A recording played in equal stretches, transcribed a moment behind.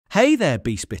Hey there,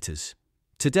 BeastBitters!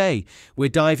 Today, we're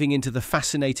diving into the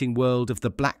fascinating world of the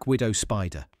black widow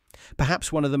spider, perhaps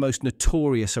one of the most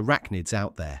notorious arachnids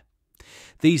out there.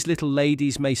 These little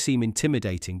ladies may seem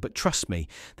intimidating, but trust me,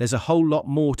 there's a whole lot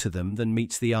more to them than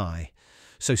meets the eye.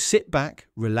 So sit back,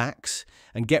 relax,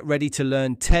 and get ready to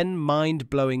learn 10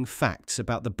 mind-blowing facts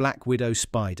about the black widow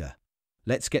spider.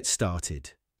 Let's get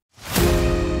started.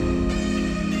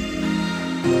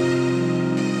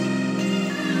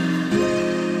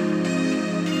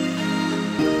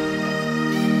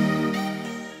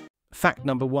 Fact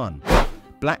number 1.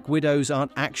 Black widows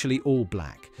aren't actually all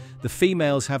black. The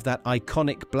females have that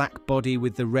iconic black body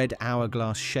with the red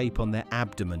hourglass shape on their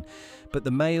abdomen, but the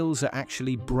males are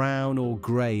actually brown or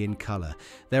grey in colour.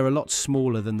 They're a lot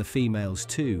smaller than the females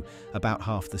too, about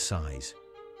half the size.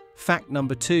 Fact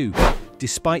number 2.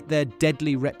 Despite their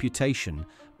deadly reputation,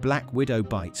 black widow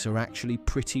bites are actually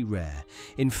pretty rare.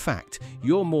 In fact,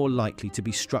 you're more likely to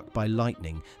be struck by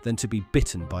lightning than to be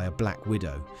bitten by a black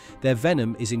widow. Their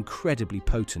venom is incredibly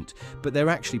potent, but they're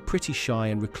actually pretty shy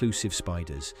and reclusive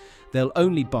spiders. They'll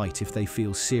only bite if they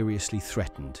feel seriously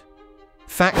threatened.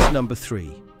 Fact number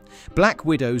 3. Black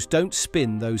widows don't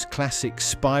spin those classic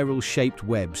spiral-shaped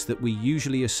webs that we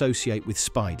usually associate with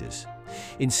spiders.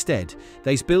 Instead,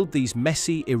 they build these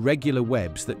messy, irregular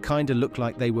webs that kinda look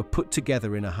like they were put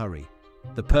together in a hurry.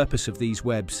 The purpose of these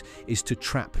webs is to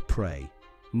trap prey,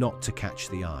 not to catch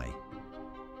the eye.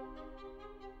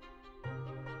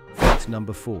 Fact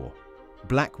number 4.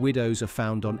 Black widows are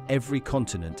found on every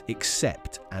continent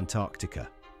except Antarctica.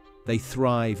 They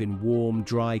thrive in warm,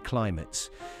 dry climates,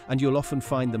 and you'll often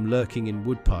find them lurking in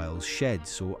woodpiles,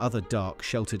 sheds, or other dark,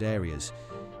 sheltered areas.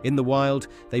 In the wild,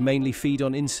 they mainly feed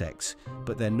on insects,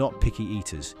 but they're not picky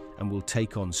eaters and will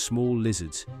take on small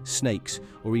lizards, snakes,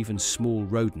 or even small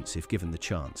rodents if given the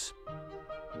chance.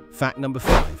 Fact number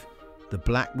 5. The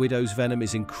black widow's venom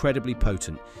is incredibly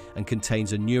potent and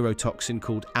contains a neurotoxin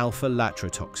called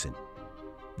alpha-latrotoxin.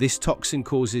 This toxin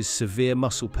causes severe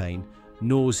muscle pain,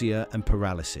 nausea, and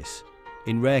paralysis.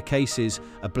 In rare cases,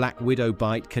 a black widow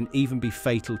bite can even be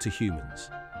fatal to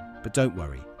humans. But don't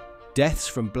worry. Deaths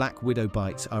from black widow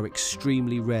bites are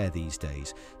extremely rare these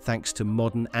days, thanks to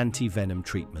modern anti-venom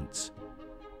treatments.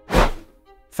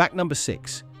 Fact number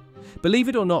 6. Believe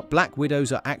it or not, black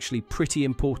widows are actually pretty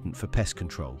important for pest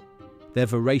control. Their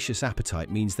voracious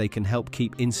appetite means they can help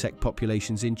keep insect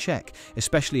populations in check,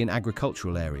 especially in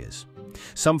agricultural areas.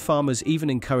 Some farmers even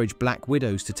encourage black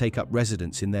widows to take up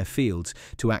residence in their fields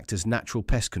to act as natural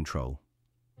pest control.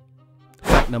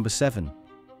 Fact number 7.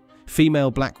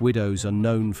 Female black widows are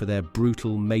known for their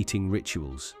brutal mating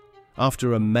rituals.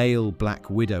 After a male black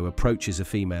widow approaches a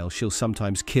female, she'll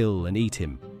sometimes kill and eat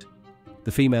him.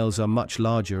 The females are much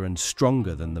larger and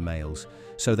stronger than the males,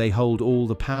 so they hold all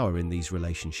the power in these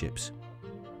relationships.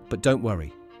 But don't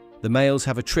worry, the males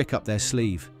have a trick up their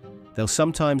sleeve. They'll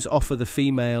sometimes offer the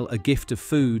female a gift of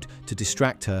food to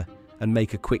distract her and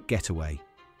make a quick getaway.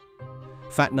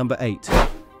 Fact number 8.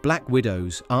 Black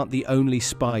widows aren't the only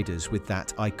spiders with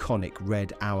that iconic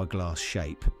red hourglass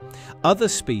shape. Other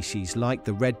species like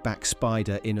the redback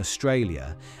spider in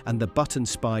Australia and the button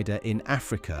spider in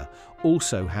Africa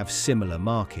also have similar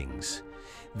markings.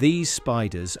 These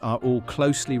spiders are all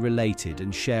closely related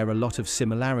and share a lot of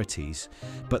similarities,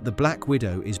 but the black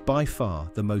widow is by far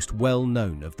the most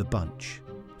well-known of the bunch.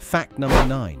 Fact number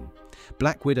 9.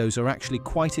 Black widows are actually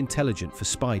quite intelligent for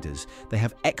spiders. They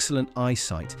have excellent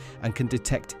eyesight and can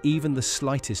detect even the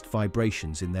slightest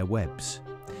vibrations in their webs.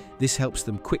 This helps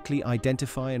them quickly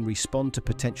identify and respond to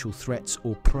potential threats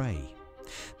or prey.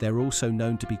 They're also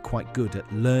known to be quite good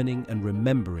at learning and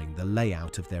remembering the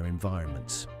layout of their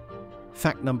environments.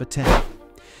 Fact number 10.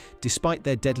 Despite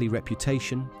their deadly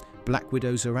reputation, black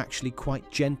widows are actually quite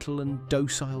gentle and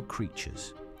docile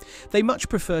creatures. They much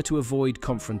prefer to avoid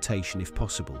confrontation if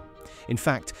possible. In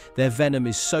fact, their venom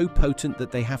is so potent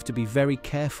that they have to be very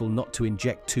careful not to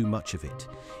inject too much of it,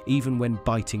 even when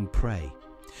biting prey.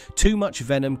 Too much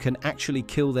venom can actually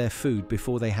kill their food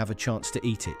before they have a chance to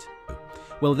eat it.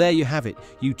 Well, there you have it,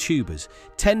 you tubers.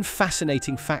 10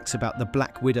 fascinating facts about the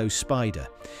black widow spider.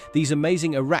 These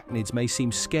amazing arachnids may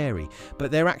seem scary,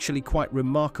 but they're actually quite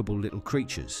remarkable little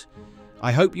creatures.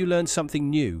 I hope you learned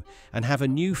something new and have a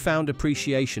newfound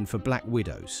appreciation for black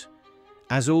widows.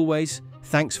 As always,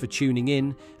 thanks for tuning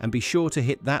in, and be sure to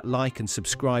hit that like and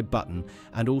subscribe button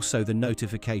and also the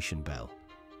notification bell.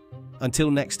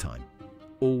 Until next time,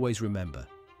 always remember,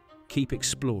 keep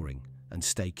exploring and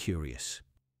stay curious.